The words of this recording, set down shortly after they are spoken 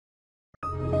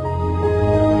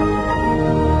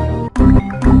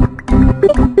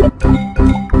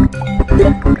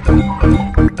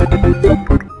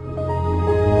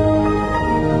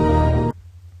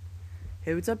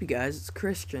what's up you guys, it's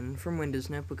Christian from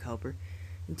WindowsNetbookHelper,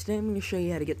 and today I'm going to show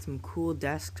you how to get some cool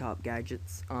desktop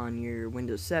gadgets on your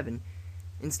Windows 7.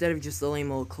 Instead of just the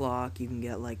lame old clock, you can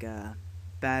get like a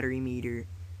battery meter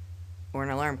or an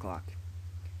alarm clock.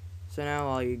 So now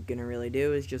all you're going to really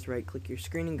do is just right click your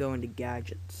screen and go into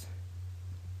Gadgets.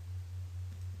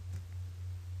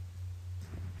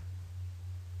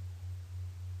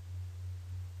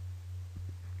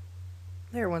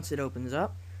 There, once it opens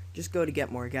up, just go to Get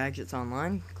More Gadgets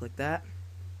Online, click that.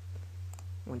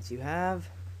 Once you have,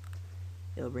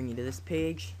 it'll bring you to this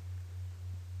page.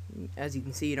 As you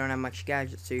can see, you don't have much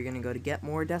gadgets, so you're going to go to Get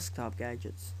More Desktop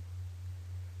Gadgets.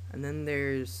 And then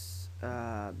there's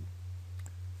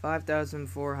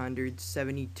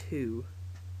 5,472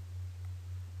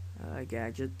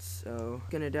 gadgets, so I'm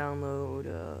going to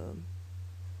download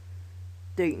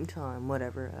date and time,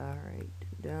 whatever. Alright,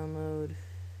 download.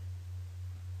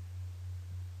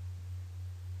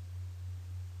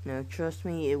 Now trust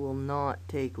me, it will not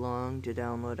take long to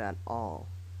download at all.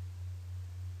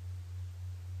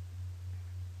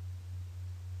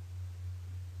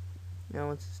 Now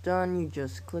once it's done, you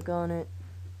just click on it.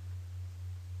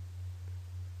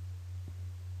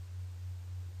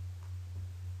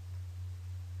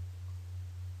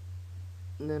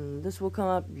 And then this will come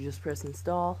up, you just press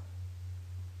install.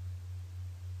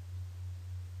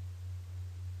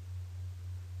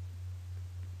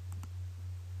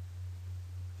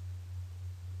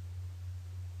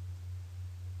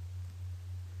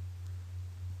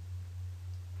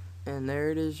 And there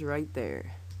it is right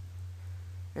there.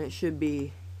 And it should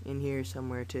be in here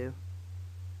somewhere too.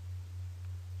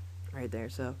 Right there.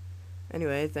 So,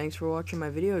 anyway, thanks for watching my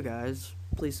video, guys.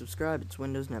 Please subscribe. It's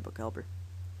Windows Netbook Helper.